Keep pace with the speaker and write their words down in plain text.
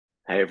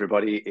Hey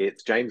everybody,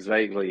 it's James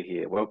Vagley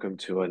here. Welcome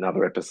to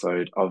another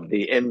episode of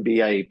the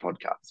MBA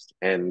podcast.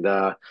 And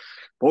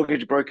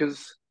mortgage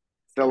brokers,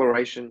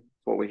 acceleration,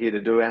 what we're here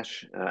to do,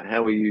 Ash.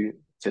 How are you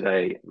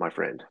today, my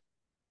friend?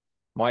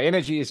 My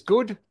energy is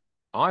good.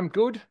 I'm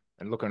good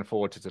and looking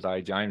forward to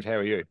today, James. How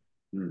are you?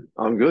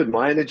 I'm good.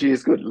 My energy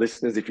is good.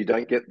 Listeners, if you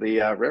don't get the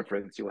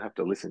reference, you'll have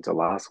to listen to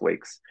last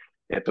week's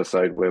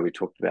episode where we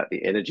talked about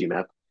the energy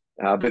map.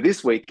 But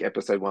this week,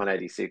 episode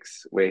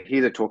 186, we're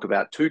here to talk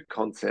about two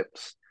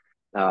concepts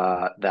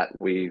that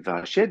we've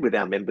shared with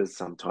our members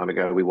some time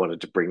ago. We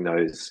wanted to bring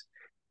those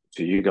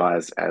to you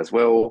guys as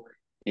well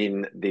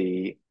in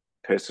the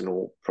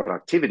personal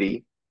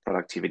productivity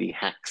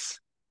hacks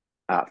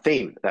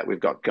theme that we've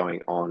got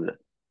going on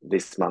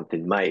this month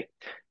in May.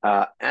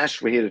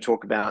 Ash, we're here to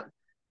talk about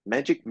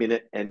Magic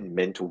Minute and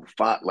Mental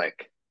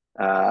Fartlek.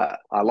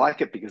 I like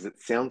it because it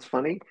sounds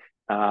funny,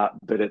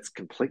 but it's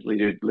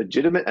completely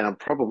legitimate, and I'm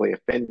probably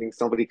offending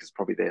somebody because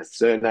probably their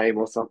surname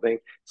or something.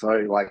 So,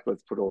 like,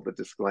 let's put all the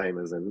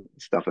disclaimers and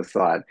stuff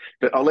aside.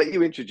 But I'll let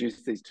you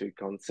introduce these two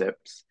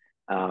concepts,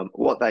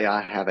 what they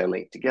are, how they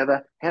link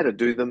together, how to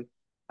do them,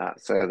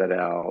 so that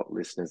our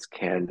listeners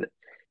can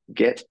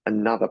get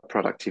another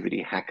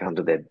productivity hack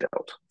under their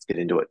belt. Let's get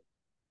into it.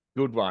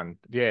 Good one.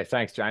 Yeah,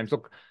 thanks, James.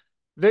 Look,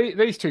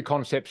 these two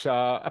concepts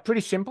are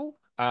pretty simple,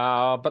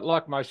 but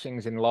like most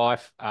things in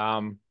life,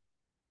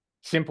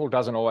 simple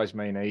doesn't always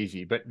mean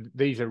easy, but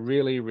these are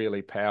really,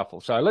 really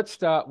powerful. So let's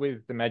start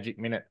with the Magic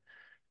Minute,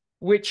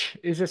 which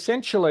is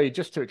essentially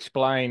just to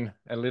explain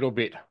a little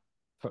bit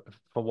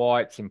for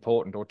why it's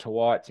important or to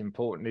why it's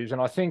important is, and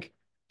I think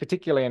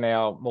particularly in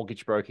our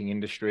mortgage broking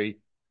industry,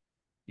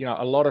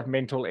 a lot of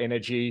mental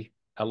energy,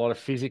 a lot of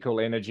physical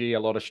energy,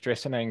 a lot of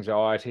stress and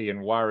anxiety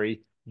and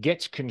worry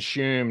gets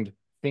consumed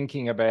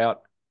thinking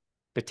about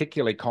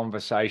particularly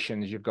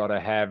conversations you've got to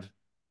have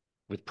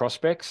with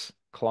prospects,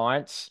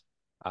 clients,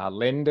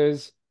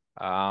 lenders,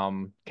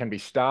 can be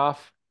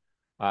staff.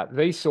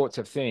 These sorts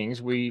of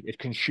things, it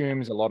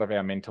consumes a lot of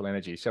our mental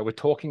energy. So we're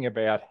talking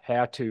about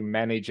how to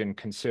manage and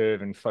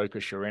conserve and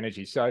focus your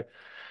energy. So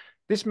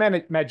this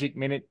magic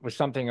minute was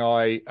something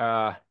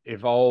I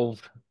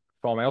evolved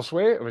from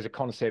elsewhere. It was a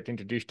concept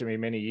introduced to me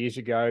many years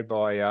ago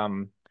by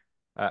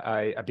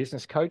a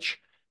business coach.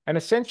 And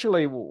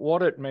essentially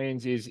what it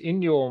means is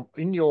in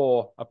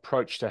your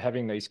approach to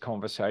having these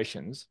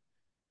conversations,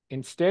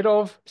 instead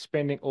of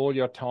spending all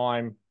your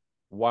time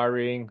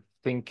worrying,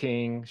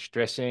 thinking,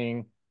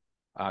 stressing,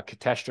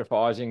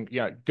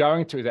 catastrophizing,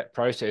 going through that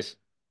process,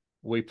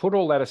 we put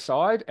all that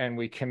aside and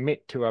we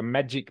commit to a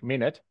magic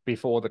minute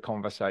before the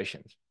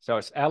conversations. So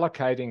it's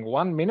allocating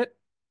 1 minute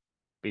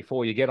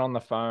before you get on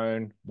the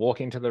phone, walk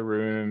into the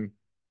room,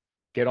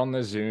 get on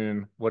the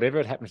Zoom, whatever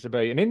it happens to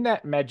be. And in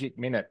that magic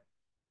minute,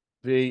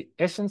 the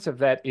essence of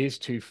that is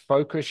to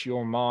focus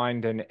your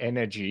mind and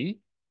energy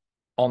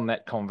on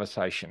that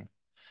conversation.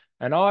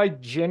 And I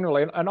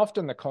generally, and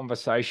often the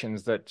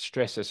conversations that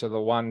stress us are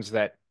the ones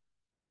that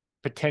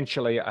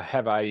potentially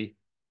have a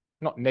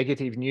not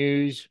negative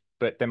news,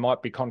 but there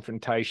might be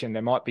confrontation,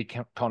 there might be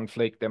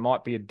conflict, there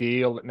might be a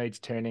deal that needs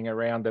turning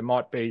around, there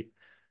might be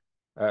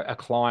a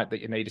client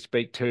that you need to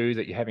speak to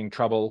that you're having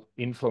trouble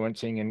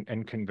influencing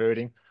and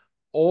converting,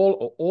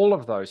 all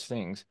of those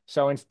things.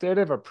 So instead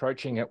of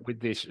approaching it with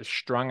this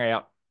strung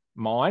out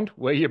mind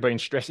where you've been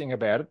stressing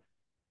about it,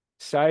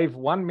 save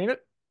 1 minute.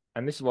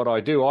 And this is what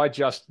I do. I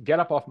just get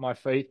up off my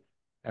feet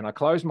and I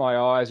close my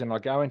eyes and I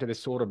go into this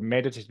sort of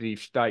meditative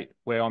state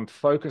where I'm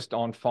focused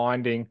on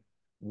finding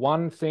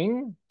one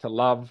thing to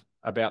love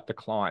about the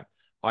client.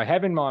 I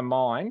have in my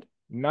mind,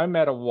 no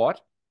matter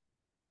what,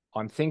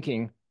 I'm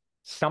thinking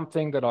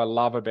something that I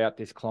love about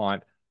this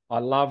client. I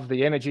love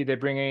the energy they're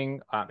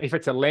bringing. If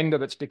it's a lender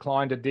that's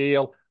declined a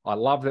deal, I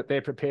love that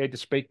they're prepared to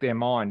speak their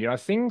mind.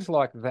 Things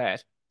like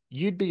that.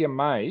 You'd be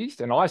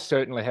amazed, and I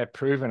certainly have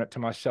proven it to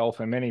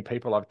myself and many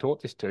people I've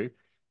taught this to.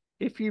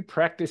 If you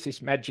practice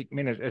this magic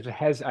minute, it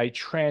has a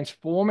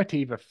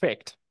transformative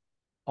effect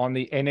on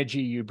the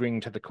energy you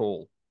bring to the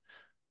call,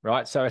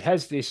 right? So it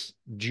has this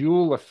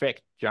dual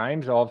effect,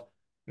 James, of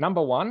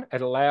number one,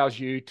 it allows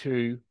you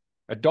to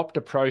adopt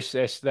a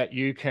process that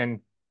you can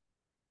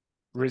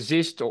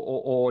resist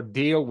or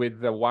deal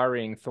with the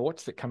worrying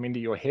thoughts that come into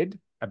your head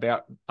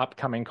about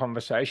upcoming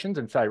conversations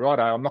and say, right,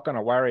 I'm not going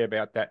to worry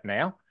about that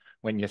now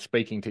when you're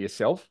speaking to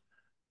yourself.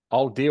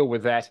 I'll deal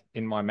with that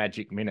in my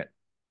magic minute.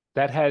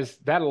 That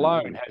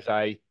alone has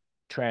a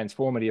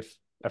transformative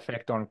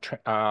effect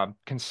on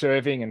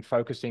conserving and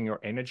focusing your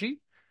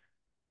energy.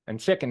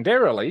 And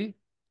secondarily,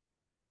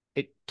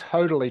 it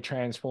totally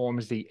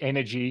transforms the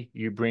energy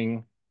you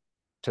bring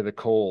to the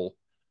call.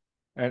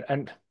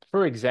 And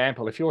for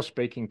example, if you're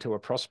speaking to a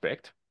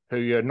prospect who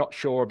you're not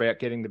sure about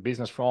getting the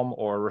business from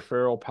or a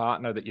referral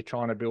partner that you're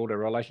trying to build a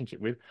relationship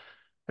with,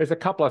 there's a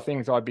couple of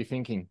things I'd be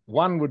thinking.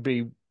 One would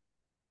be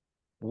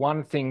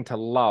one thing to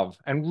love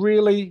and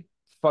really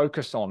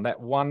focus on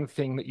that one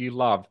thing that you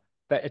love.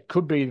 That it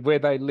could be where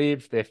they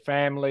live, their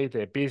family,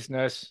 their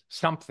business,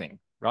 something,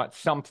 right?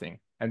 Something.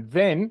 And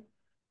then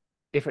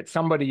if it's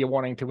somebody you're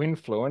wanting to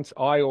influence,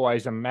 I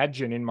always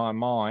imagine in my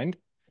mind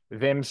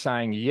them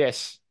saying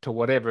yes to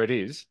whatever it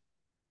is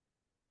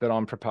that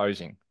I'm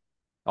proposing.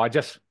 I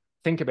just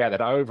think about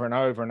that over and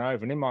over and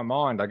over. And in my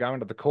mind, I go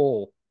into the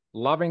call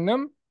loving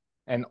them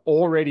and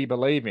already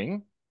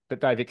believing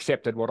that they've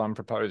accepted what I'm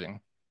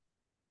proposing.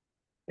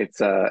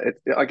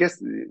 I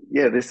guess,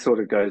 yeah, this sort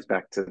of goes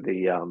back to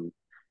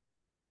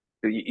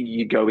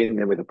you go in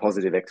there with a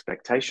positive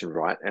expectation,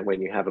 right? And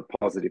when you have a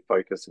positive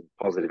focus and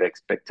positive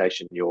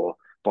expectation, your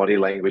body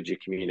language, your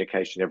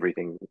communication,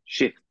 everything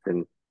shifts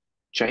and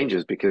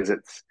changes because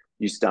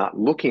you start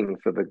looking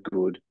for the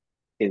good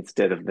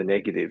instead of the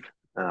negative.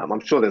 I'm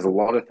sure there's a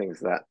lot of things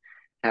that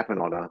happen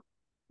on a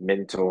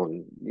mental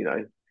and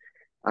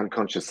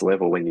unconscious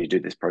level when you do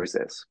this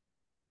process.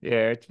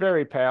 Yeah, it's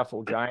very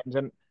powerful, James.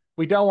 And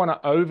we don't want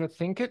to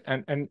overthink it,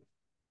 and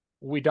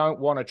we don't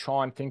want to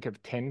try and think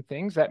of 10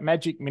 things. That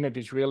magic minute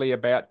is really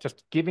about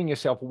just giving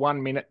yourself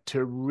 1 minute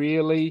to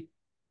really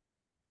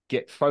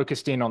get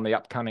focused in on the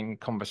upcoming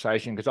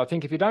conversation. Because I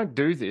think if you don't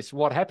do this,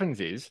 what happens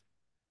is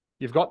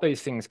you've got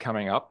these things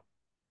coming up.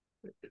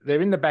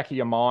 They're in the back of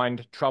your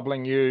mind,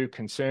 troubling you,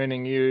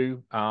 concerning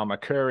you,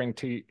 occurring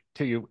to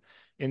you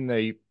in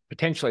the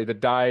potentially the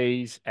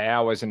days,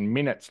 hours, and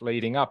minutes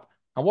leading up.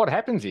 And what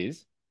happens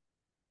is,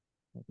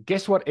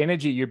 guess what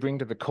energy you bring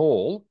to the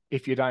call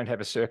if you don't have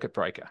a circuit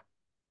breaker,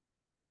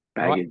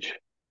 right? Baggage.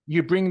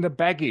 You bring the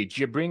baggage,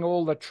 you bring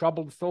all the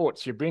troubled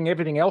thoughts, you bring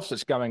everything else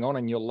that's going on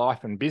in your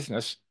life and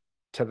business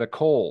to the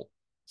call.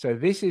 So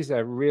this is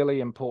a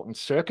really important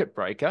circuit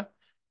breaker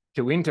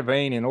to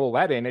intervene in all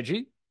that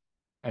energy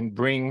and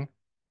bring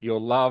your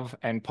love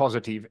and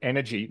positive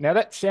energy. Now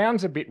that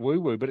sounds a bit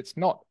woo-woo, but it's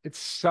not. It's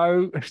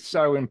so,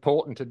 so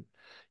important to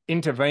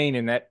intervene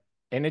in that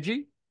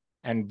energy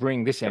and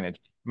bring this energy.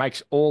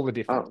 Makes all the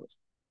difference.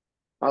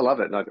 Oh, I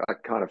love it. And I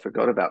kind of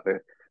forgot about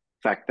the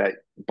fact that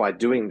by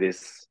doing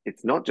this,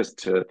 it's not just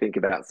to think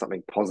about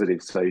something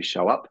positive so you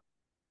show up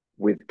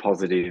with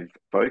positive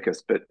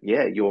focus, but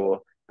yeah,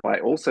 by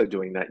also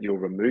doing that, you're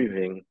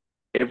removing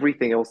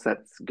everything else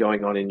that's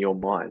going on in your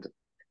mind.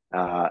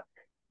 Uh,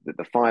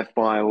 the five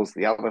files,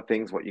 the other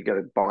things, what you go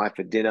to buy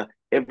for dinner,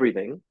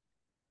 everything,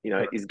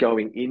 is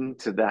going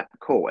into that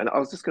call. And I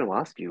was just going to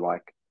ask you,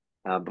 like,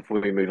 before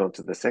we move on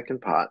to the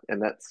second part,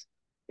 and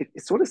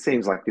it sort of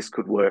seems like this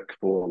could work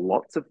for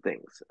lots of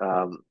things.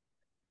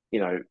 You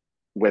know,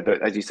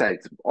 whether, as you say,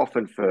 it's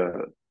often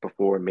for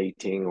before a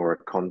meeting or a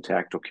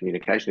contact or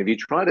communication. Have you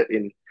tried it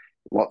in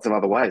lots of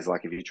other ways?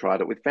 Like, if you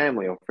tried it with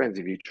family or friends,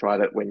 if you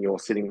tried it when you're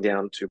sitting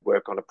down to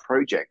work on a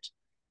project,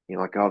 you're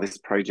like, oh, this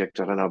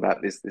project, I don't know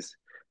about this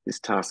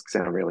task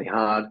sound really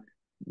hard.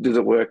 Does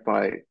it work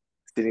by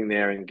sitting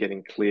there and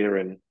getting clear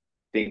and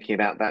thinking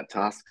about that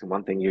task and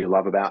one thing you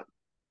love about,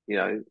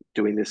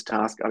 doing this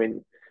task? I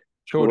mean,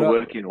 Sure will it does.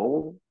 work in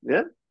all?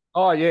 Yeah.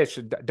 Oh, yes.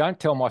 Don't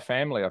tell my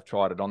family I've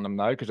tried it on them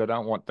though, because I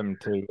don't want them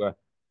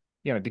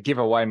to give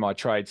away my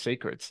trade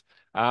secrets.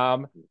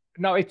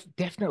 No, it's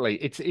definitely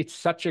it's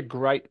such a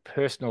great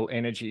personal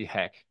energy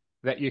hack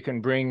that you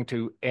can bring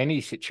to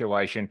any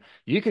situation.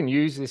 You can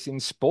use this in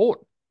sport.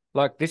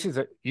 Like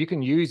you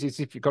can use this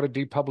if you've got to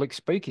do public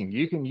speaking.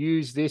 You can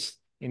use this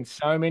in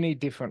so many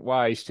different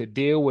ways to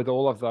deal with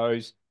all of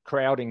those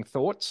crowding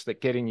thoughts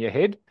that get in your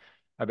head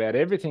about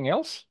everything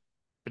else.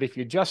 But if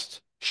you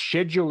just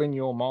schedule in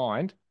your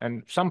mind,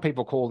 and some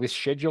people call this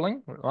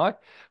scheduling, right?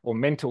 Or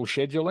mental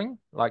scheduling,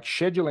 like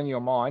schedule in your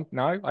mind.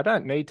 No, I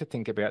don't need to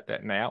think about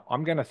that now.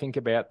 I'm going to think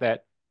about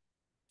that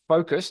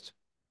focused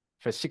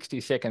for 60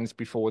 seconds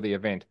before the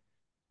event.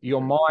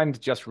 Your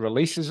mind just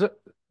releases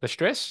the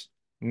stress,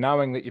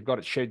 knowing that you've got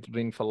it scheduled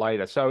in for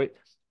later. So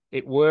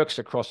it works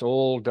across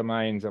all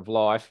domains of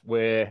life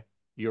where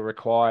you're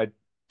required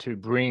to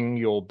bring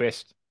your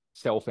best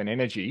self and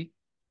energy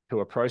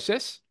to a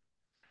process.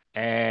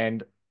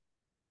 And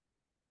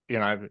you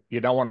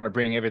don't want to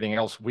bring everything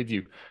else with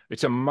you.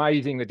 It's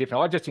amazing the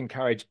difference. I just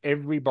encourage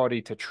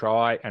everybody to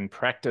try and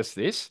practice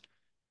this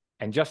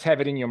and just have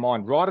it in your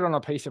mind. Write it on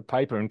a piece of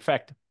paper. In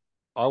fact,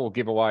 I will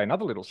give away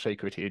another little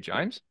secret here,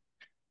 James.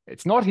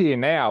 It's not here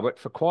now, but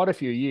for quite a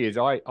few years,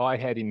 I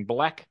had in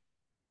black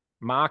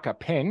marker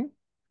pen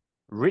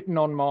written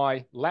on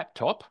my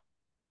laptop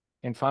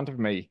in front of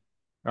me,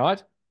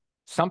 right?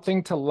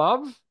 Something to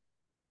love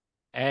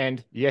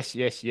and yes,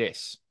 yes,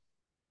 yes.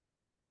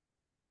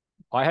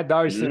 I had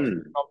those things.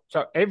 Mm.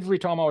 So every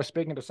time I was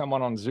speaking to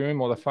someone on Zoom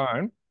or the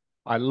phone,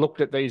 I looked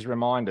at these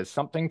reminders,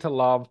 something to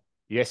love.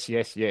 Yes,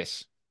 yes,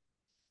 yes.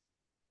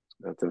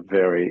 That's a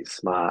very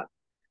smart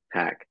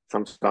hack.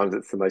 Sometimes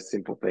it's the most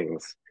simple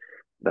things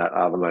that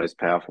are the most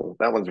powerful.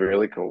 That one's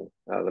really cool,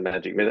 the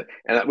magic minute.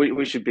 And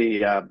we should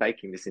be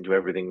baking this into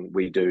everything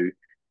we do.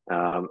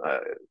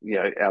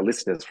 Our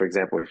listeners, for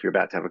example, if you're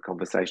about to have a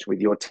conversation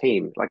with your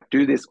team, like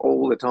do this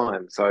all the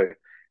time. So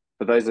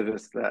for those of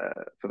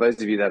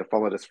you that have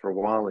followed us for a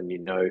while, and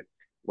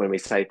when we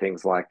say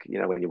things like,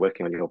 when you're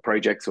working on your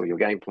projects or your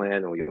game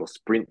plan or your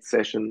sprint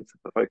sessions,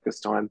 the focus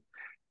time,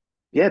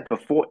 yeah,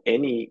 before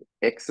any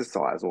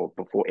exercise or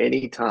before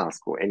any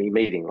task or any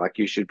meeting, like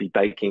you should be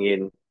baking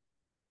in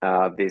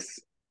this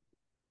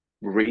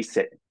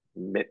reset,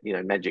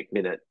 magic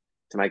minute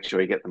to make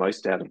sure you get the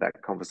most out of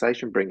that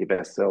conversation, bring your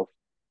best self.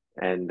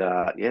 And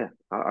yeah,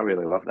 I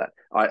really love that.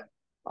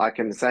 I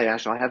can say,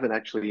 Ash, I haven't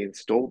actually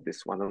installed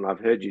this one, and I've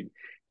heard you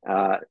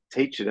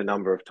teach it a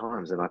number of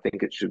times, and I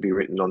think it should be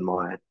written on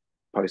my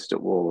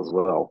post-it wall as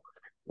well.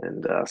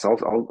 And so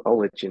I'll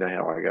let you know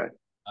how I go.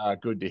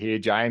 Good to hear,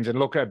 James. And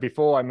look,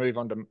 before I move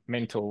on to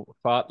mental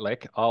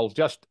fartlek, I'll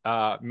just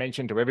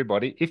mention to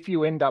everybody, if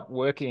you end up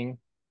working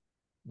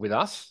with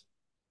us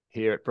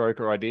here at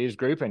Broker Ideas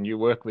Group and you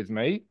work with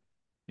me,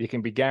 you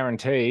can be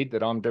guaranteed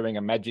that I'm doing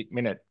a magic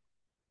minute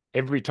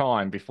every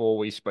time before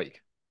we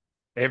speak.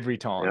 Every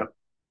time. Yep.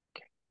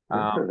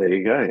 There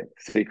you go.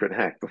 Secret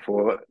hack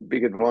before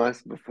big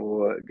advice,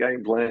 before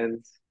game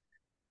plans,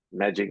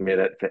 magic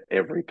minute for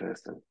every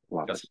person.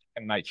 Love it. Just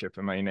second nature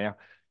for me now.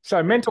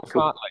 So mental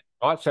Cool. fartlek,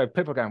 right? So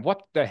people are going,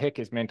 what the heck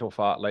is mental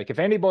fartlek? If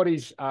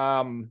anybody's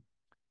been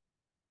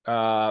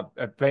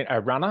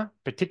a runner,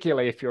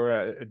 particularly if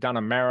you're done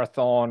a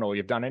marathon or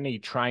you've done any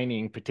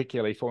training,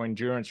 particularly for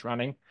endurance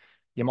running,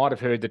 you might have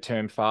heard the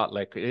term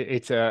fartlek.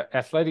 It's an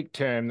athletic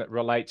term that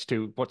relates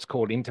to what's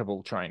called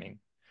interval training,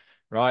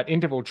 right?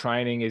 Interval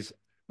training is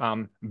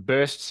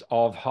bursts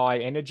of high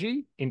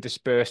energy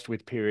interspersed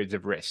with periods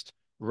of rest,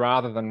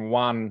 rather than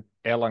one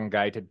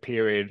elongated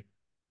period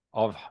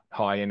of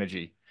high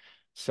energy.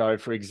 So,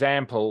 for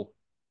example,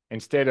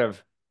 instead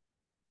of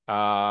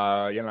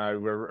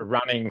we're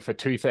running for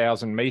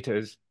 2,000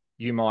 meters,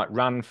 you might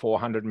run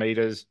 400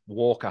 meters,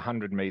 walk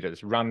 100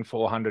 meters, run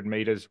 400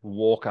 meters,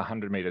 walk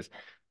 100 meters.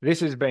 This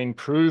has been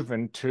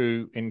proven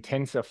to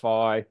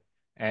intensify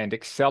and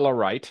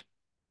accelerate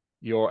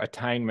your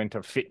attainment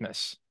of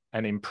fitness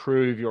and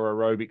improve your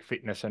aerobic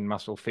fitness and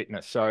muscle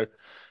fitness. So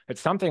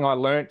it's something I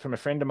learned from a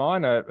friend of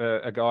mine,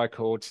 a guy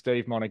called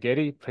Steve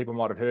Monaghetti. People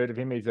might have heard of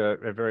him. He's a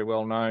very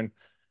well-known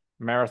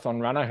marathon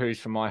runner who's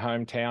from my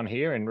hometown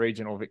here in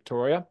regional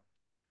Victoria.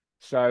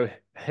 So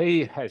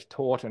he has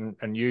taught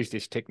and used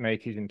this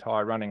technique his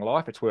entire running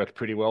life. It's worked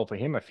pretty well for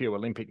him, a few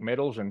Olympic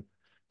medals and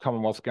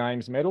Commonwealth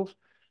Games medals.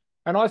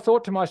 And I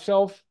thought to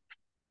myself,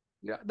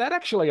 yeah, that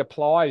actually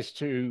applies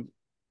to,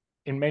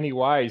 in many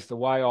ways, the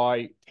way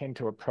I tend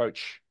to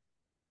approach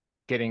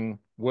getting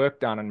work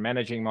done and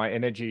managing my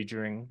energy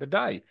during the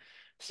day.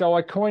 So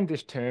I coined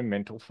this term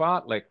mental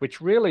fartlek,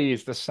 which really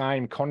is the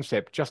same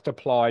concept, just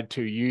applied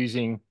to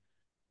using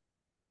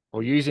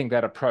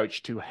that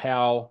approach to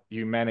how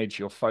you manage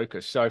your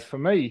focus. So for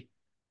me,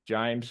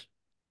 James,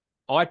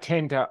 I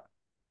tend to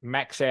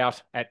max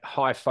out at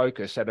high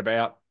focus at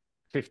about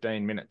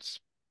 15 minutes,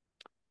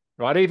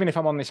 right? Even if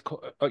I'm on this,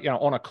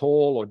 on a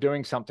call or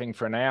doing something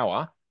for an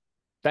hour,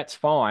 that's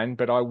fine,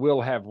 but I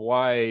will have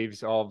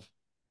waves of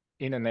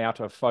in and out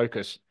of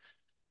focus.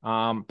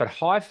 But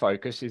high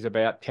focus is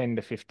about 10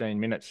 to 15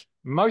 minutes.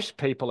 Most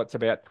people, it's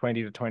about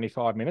 20 to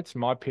 25 minutes.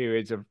 My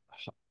periods of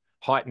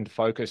heightened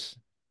focus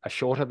are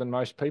shorter than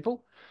most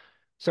people.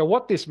 So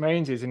what this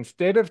means is,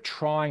 instead of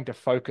trying to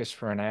focus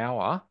for an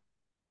hour,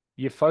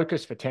 you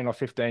focus for 10 or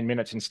 15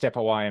 minutes and step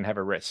away and have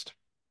a rest.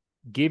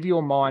 Give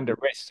your mind a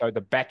rest so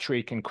the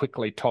battery can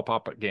quickly top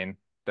up again.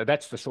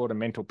 That's the sort of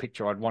mental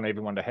picture I'd want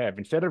everyone to have.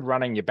 Instead of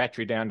running your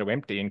battery down to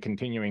empty and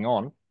continuing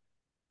on,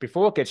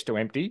 before it gets to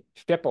empty,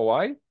 step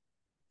away,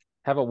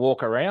 have a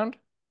walk around,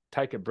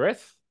 take a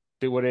breath,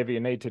 do whatever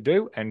you need to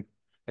do. And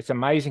it's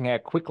amazing how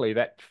quickly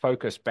that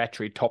focus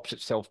battery tops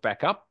itself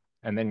back up,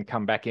 and then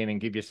come back in and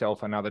give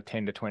yourself another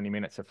 10 to 20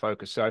 minutes of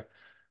focus. So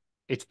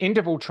it's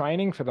interval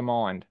training for the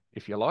mind,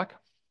 if you like.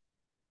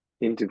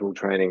 Interval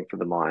training for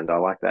the mind. I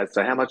like that.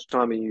 So how much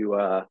time are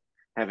you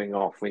having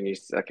off when you,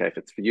 okay, if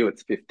it's for you,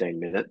 it's 15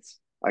 minutes.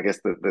 I guess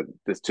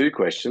there's two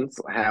questions.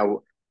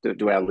 How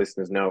do our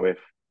listeners know if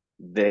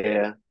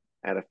they're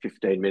at a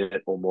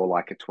 15-minute or more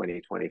like a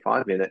 20,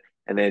 25-minute?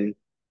 And then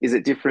is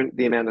it different,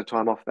 the amount of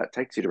time off that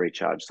takes you to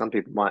recharge? Some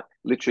people might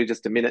literally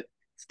just a minute,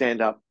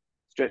 stand up,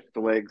 stretch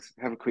the legs,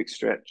 have a quick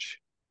stretch,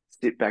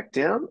 sit back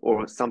down,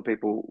 or some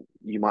people,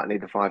 you might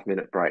need a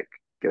 5-minute break,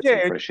 get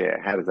some fresh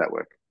air. How does that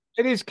work?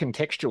 It is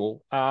contextual.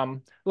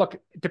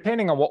 Look,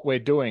 depending on what we're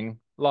doing,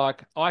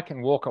 like I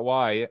can walk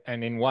away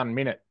and in 1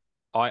 minute,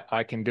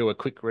 I can do a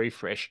quick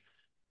refresh.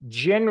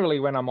 Generally,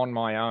 when I'm on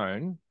my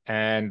own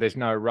and there's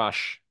no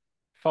rush,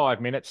 5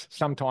 minutes,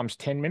 sometimes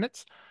 10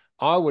 minutes,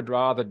 I would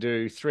rather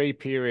do 3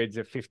 periods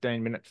of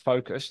 15-minute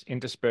focus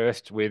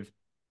interspersed with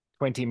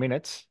 20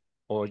 minutes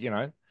or,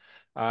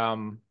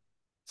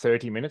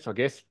 30 minutes, I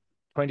guess,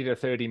 20 to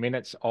 30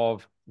 minutes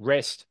of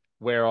rest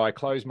where I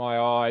close my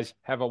eyes,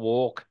 have a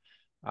walk,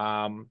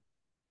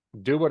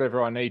 do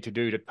whatever I need to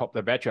do to pop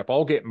the battery up.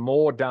 I'll get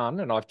more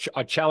done. And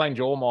I challenge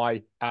all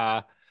my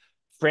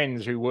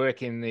friends who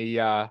work in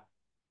the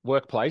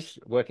workplace,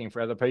 working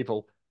for other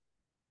people,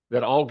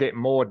 that I'll get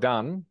more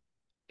done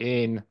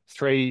in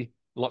 3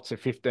 lots of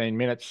 15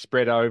 minutes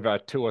spread over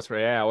 2 or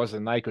 3 hours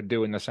than they could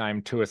do in the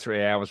same 2 or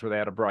 3 hours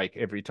without a break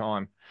every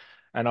time.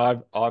 And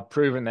I've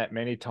proven that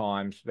many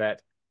times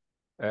that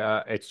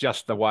it's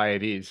just the way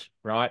it is,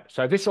 right?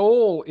 So this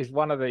all is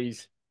one of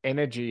these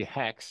energy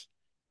hacks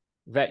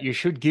that you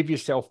should give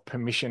yourself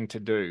permission to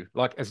do.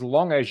 Like, as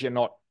long as you're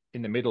not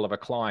in the middle of a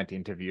client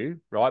interview,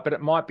 right? But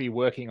it might be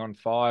working on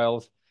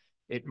files.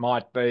 It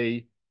might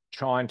be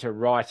trying to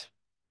write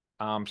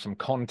some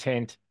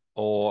content,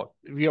 or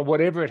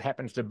whatever it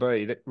happens to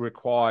be that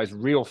requires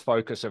real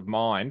focus of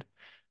mind.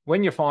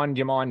 When you find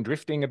your mind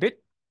drifting a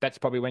bit, that's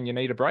probably when you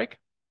need a break,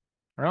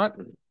 right?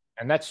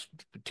 And that's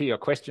to your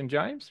question,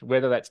 James,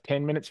 whether that's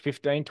 10 minutes,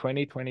 15,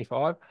 20,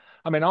 25.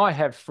 I mean, I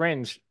have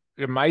friends,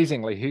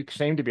 amazingly, who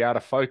seem to be able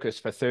to focus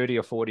for 30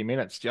 or 40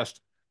 minutes.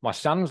 Just my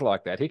son's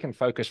like that. He can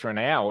focus for an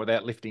hour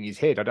without lifting his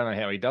head. I don't know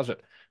how he does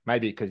it.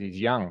 Maybe because he's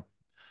young.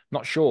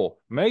 Not sure.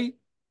 Me,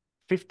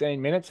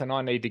 15 minutes and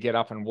I need to get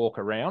up and walk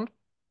around,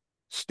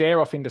 stare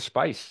off into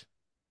space.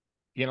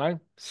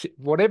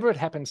 Whatever it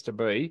happens to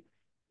be,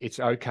 it's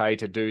okay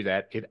to do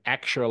that. It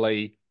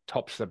actually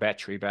tops the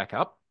battery back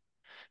up.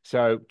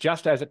 So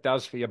just as it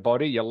does for your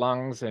body, your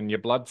lungs and your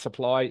blood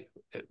supply,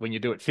 when you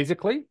do it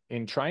physically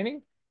in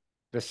training,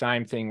 the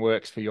same thing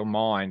works for your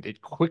mind.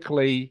 It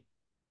quickly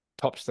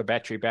tops the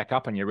battery back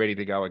up and you're ready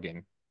to go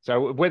again.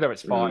 So whether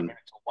it's 5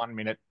 minutes or 1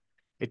 minute,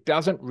 it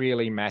doesn't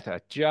really matter.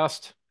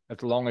 Just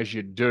as long as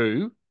you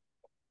do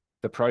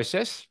the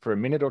process for a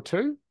minute or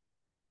two,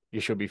 you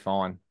should be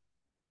fine.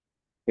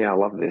 Yeah, I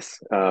love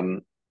this.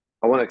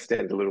 I want to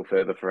extend a little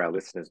further for our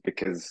listeners,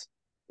 because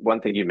one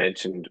thing you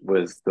mentioned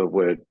was the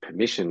word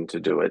permission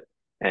to do it.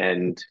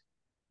 And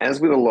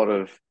as with a lot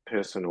of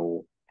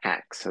personal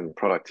hacks and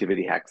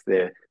productivity hacks,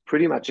 they're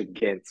pretty much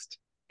against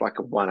like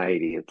a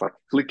 180. It's like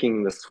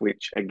flicking the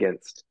switch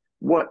against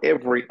what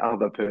every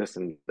other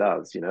person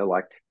does.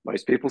 Like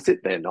most people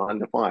sit there 9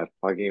 to 5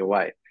 plugging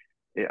away.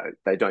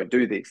 They don't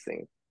do these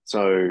things.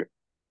 So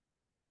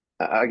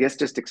I guess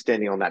just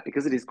extending on that,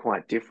 because it is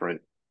quite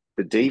different,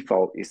 the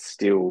default is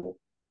still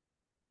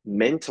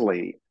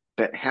mentally,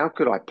 but how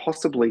could I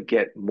possibly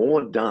get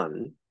more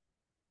done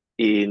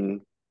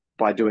in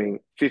by doing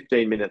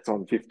 15 minutes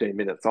on, 15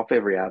 minutes off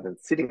every hour than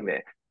sitting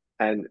there?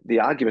 And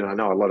the argument, I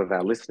know a lot of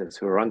our listeners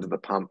who are under the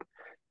pump,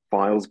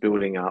 files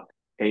building up,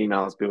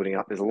 emails building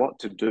up, there's a lot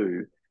to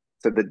do.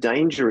 So the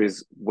danger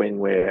is when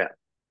we're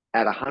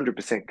at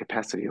 100%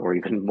 capacity or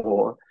even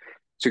more,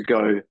 to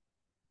go,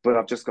 but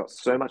I've just got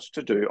so much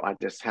to do. I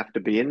just have to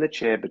be in the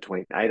chair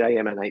between 8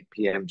 a.m. and 8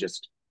 p.m.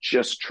 just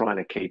trying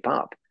to keep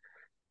up.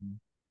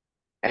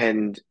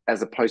 And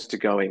as opposed to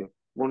going,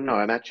 well, no,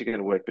 I'm actually going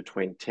to work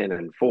between 10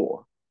 and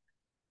 4.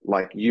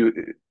 Like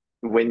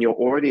when you're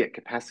already at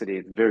capacity,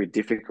 it's very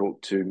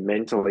difficult to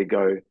mentally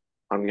go,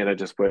 I'm going to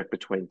just work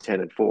between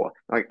 10 and 4.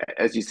 Like,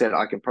 as you said,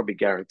 I can probably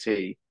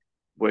guarantee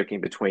working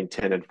between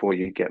 10 and 4,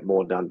 you get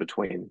more done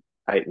between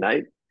 8 and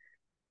 8.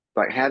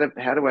 Like, how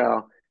do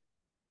our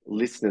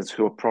listeners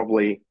who are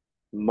probably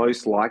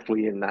most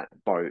likely in that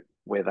boat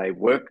where they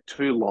work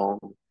too long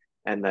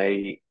and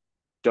they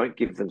don't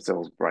give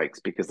themselves breaks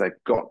because they've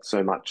got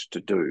so much to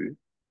do,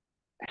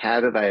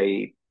 how do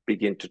they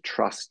begin to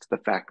trust the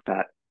fact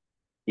that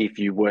if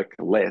you work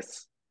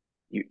less,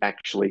 you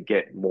actually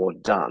get more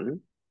done?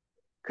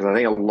 Because I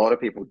think a lot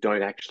of people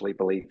don't actually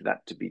believe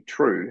that to be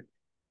true.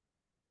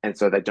 And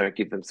so they don't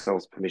give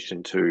themselves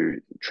permission to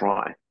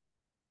try.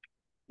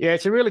 Yeah,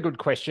 it's a really good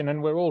question,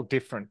 and we're all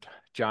different,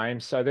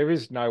 James. So there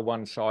is no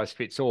one size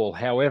fits all.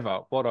 However,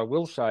 what I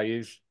will say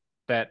is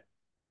that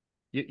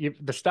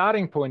the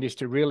starting point is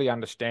to really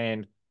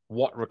understand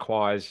what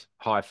requires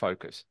high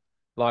focus.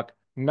 Like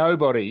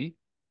nobody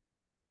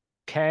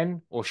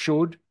can or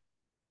should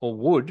or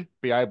would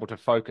be able to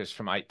focus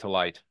from 8 till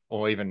 8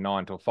 or even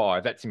 9 till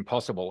 5. That's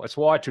impossible. It's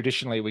why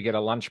traditionally we get a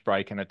lunch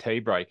break and a tea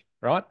break,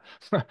 right?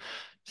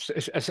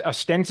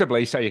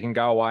 Ostensibly so you can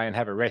go away and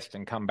have a rest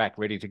and come back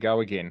ready to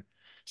go again.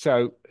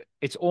 So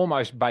it's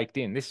almost baked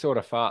in. This sort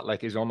of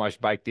fartlek is almost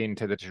baked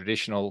into the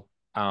traditional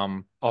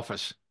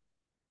office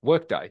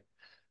workday.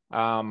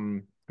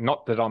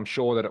 Not that I'm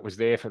sure that it was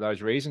there for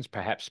those reasons,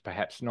 perhaps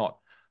not.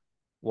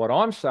 What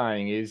I'm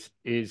saying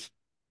is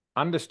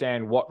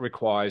understand what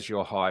requires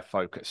your high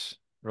focus,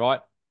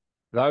 right?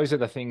 Those are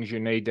the things you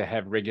need to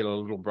have regular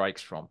little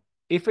breaks from.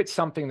 If it's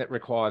something that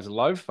requires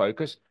low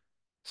focus,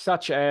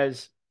 such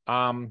as,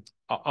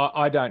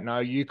 I don't know,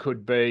 you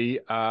could be,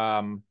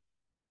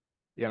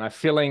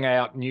 filling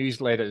out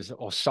newsletters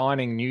or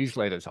signing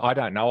newsletters. I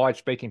don't know. I was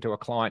speaking to a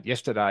client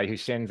yesterday who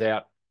sends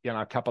out,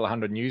 a couple of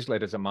hundred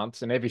newsletters a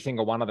month, and every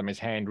single one of them is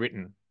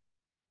handwritten.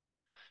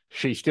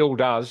 She still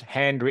does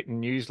handwritten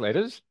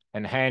newsletters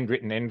and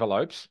handwritten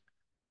envelopes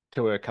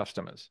to her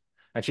customers.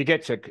 And she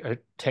gets a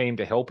team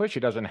to help her. She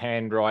doesn't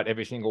handwrite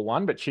every single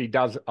one, but she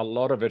does a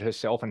lot of it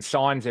herself and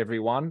signs every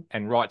one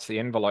and writes the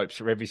envelopes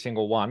for every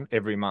single one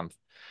every month.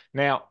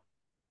 Now,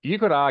 you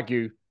could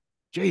argue,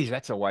 geez,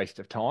 that's a waste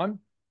of time.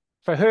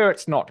 For her,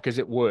 it's not, because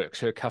it works.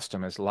 Her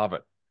customers love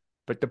it.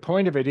 But the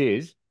point of it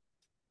is,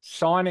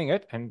 signing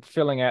it and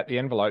filling out the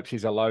envelopes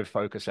is a low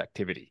focus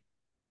activity.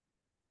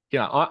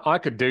 I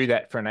could do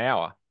that for an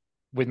hour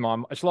with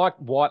it's like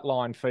white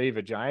line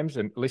fever, James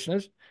and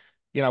listeners.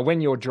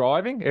 When you're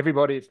driving,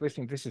 everybody that's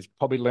listening to this has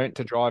probably learnt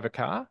to drive a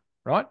car,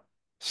 right?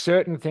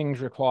 Certain things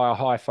require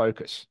high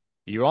focus.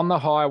 You're on the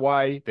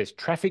highway, there's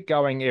traffic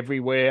going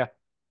everywhere,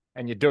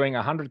 and you're doing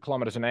 100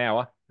 kilometers an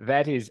hour.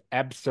 that is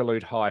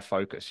absolute high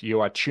focus.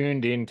 You are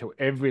tuned in to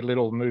every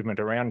little movement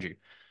around you.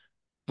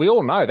 We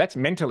all know that's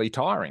mentally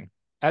tiring,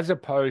 as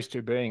opposed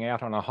to being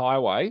out on a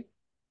highway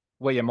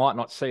where you might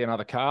not see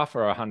another car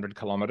for 100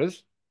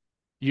 kilometers.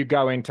 You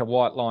go into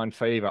white line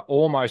fever,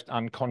 almost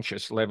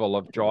unconscious level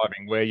of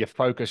driving, where your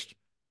focus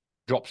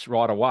drops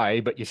right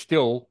away, but you're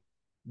still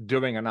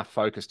doing enough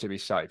focus to be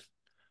safe.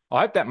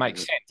 I hope that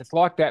makes sense. It's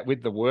like that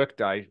with the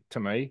workday to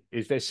me.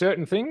 Is there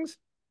certain things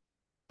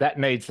that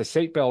needs the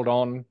seatbelt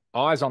on,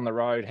 eyes on the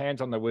road,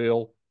 hands on the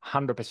wheel,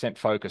 100%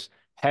 focus.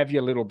 Have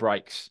your little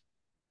breaks.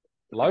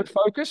 Low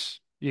focus,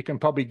 you can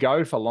probably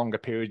go for longer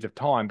periods of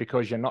time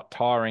because you're not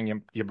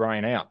tiring your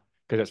brain out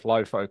because it's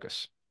low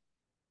focus.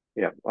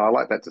 Yeah, I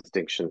like that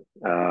distinction.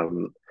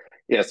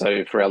 Yeah,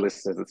 so for our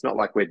listeners, it's not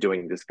like we're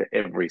doing this for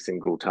every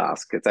single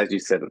task. It's, as you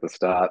said at the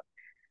start,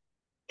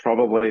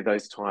 probably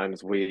those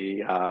times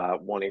we are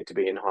wanting to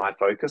be in high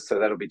focus. So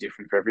that'll be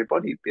different for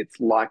everybody. It's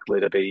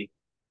likely to be,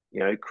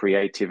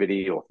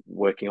 creativity or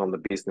working on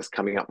the business,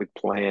 coming up with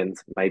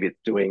plans. Maybe it's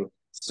doing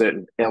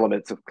certain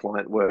elements of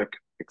client work,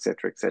 et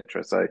cetera, et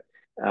cetera. So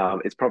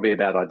it's probably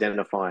about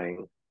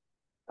identifying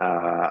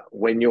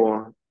when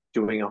you're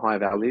doing a high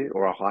value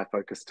or a high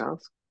focus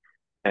task,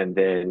 and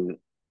then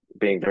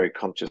being very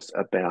conscious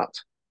about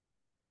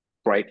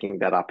breaking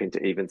that up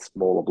into even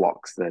smaller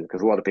blocks then,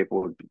 because a lot of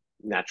people would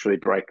naturally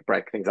break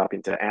things up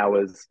into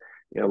hours.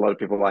 A lot of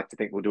people like to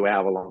think we'll do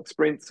hour-long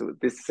sprints. So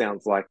this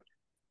sounds like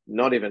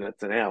not even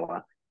it's an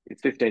hour,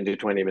 it's 15 to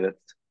 20 minutes,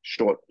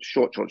 short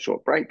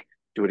break,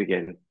 do it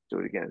again.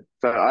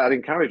 So I'd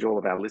encourage all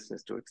of our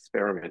listeners to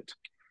experiment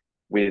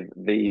with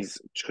these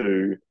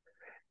two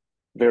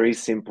very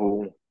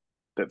simple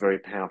but very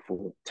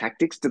powerful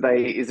tactics.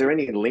 Is there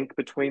any link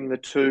between the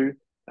two,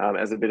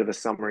 as a bit of a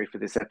summary for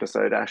this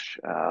episode, Ash,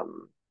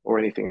 or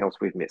anything else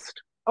we've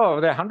missed? Oh,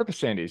 there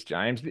 100% is,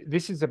 James.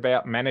 This is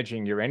about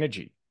managing your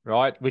energy,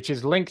 right? Which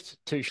is linked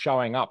to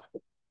showing up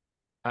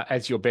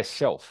as your best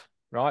self,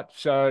 right?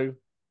 So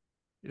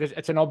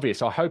it's an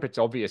obvious, I hope it's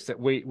obvious that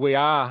we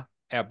are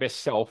our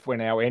best self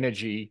when our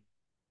energy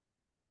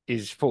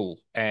is full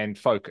and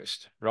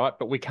focused, right?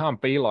 But we can't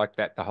be like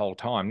that the whole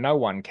time. No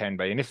one can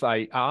be. And if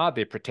they are,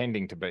 they're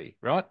pretending to be,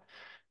 right?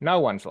 No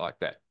one's like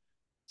that.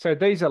 So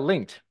these are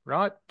linked,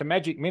 right? The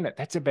magic minute,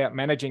 that's about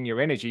managing your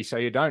energy so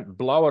you don't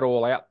blow it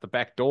all out the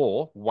back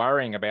door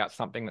worrying about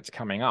something that's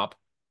coming up,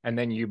 and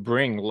then you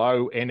bring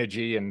low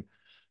energy and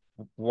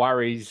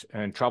worries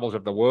and troubles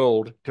of the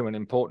world to an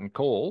important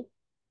call.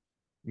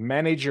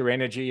 Manage your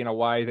energy in a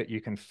way that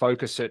you can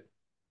focus it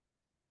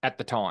at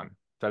the time.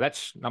 So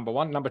that's number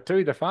one. Number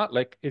two, the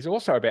Fartlek is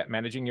also about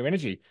managing your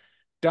energy.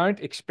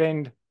 Don't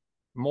expend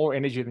more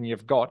energy than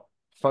you've got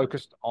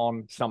focused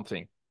on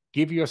something.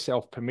 Give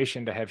yourself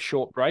permission to have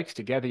short breaks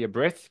to gather your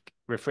breath,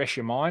 refresh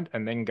your mind,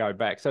 and then go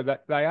back. So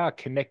that they are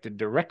connected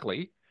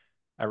directly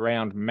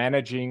around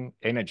managing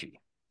energy.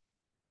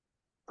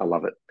 I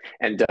love it.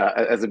 And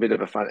as a bit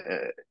of a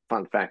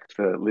fun fact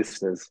for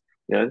listeners,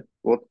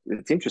 well,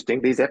 it's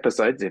interesting. These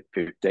episodes are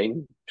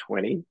 15,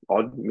 20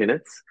 odd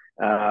minutes,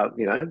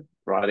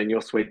 right in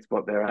your sweet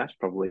spot there, Ash,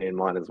 probably in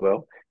mine as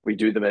well. We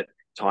do them at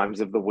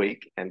times of the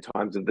week and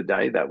times of the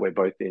day that we're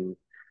both in.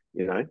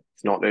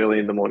 It's not early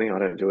in the morning. I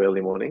don't do early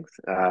mornings,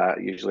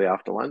 usually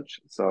after lunch.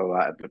 So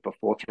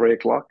before 3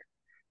 o'clock.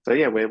 So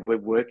yeah, we're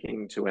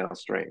working to our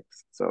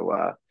strengths. So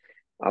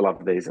I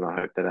love these, and I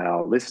hope that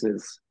our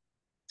listeners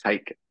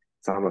take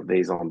some of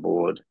these on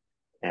board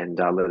and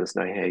let us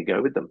know how you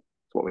go with them.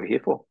 That's what we're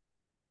here for.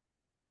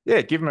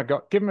 Yeah, give them a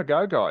go. Give them a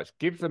go, guys.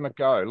 Give them a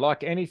go.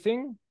 Like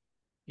anything,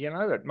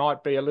 it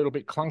might be a little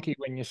bit clunky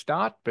when you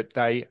start, but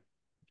they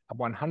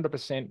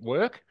 100%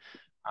 work.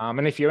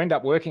 And if you end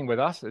up working with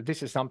us,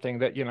 this is something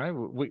that,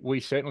 we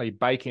certainly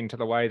bake into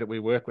the way that we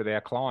work with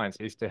our clients,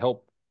 is to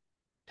help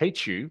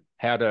teach you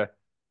how to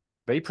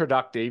be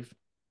productive,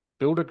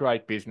 build a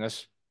great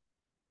business,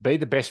 be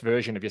the best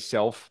version of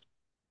yourself,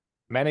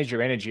 manage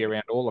your energy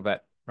around all of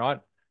that, right?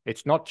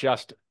 It's not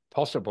just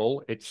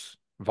possible, it's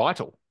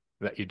vital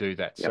that you do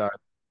that. Yep. So,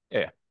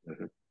 yeah.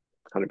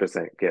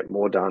 100%. Get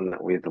more done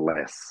with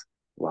less.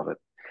 Love it.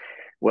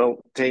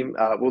 Well, team,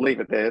 we'll leave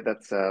it there.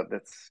 That's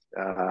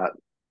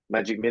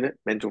Magic Minute,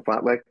 Mental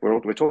Fartlek.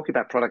 We're talking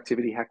about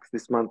productivity hacks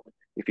this month.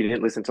 If you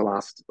didn't listen to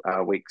last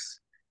week's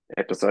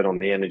episode on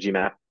the energy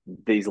map,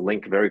 these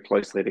link very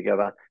closely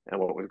together. And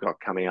what we've got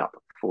coming up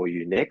for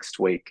you next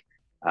week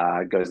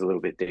goes a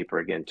little bit deeper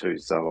again too.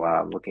 So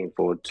I'm looking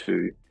forward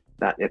to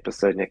that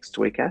episode next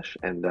week, Ash.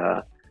 And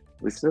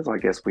listeners, I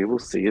guess we will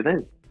see you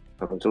then.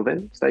 Up until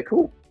then, stay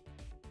cool.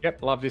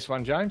 Yep, love this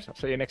one, James. I'll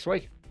see you next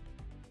week.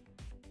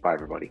 Bye,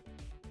 everybody.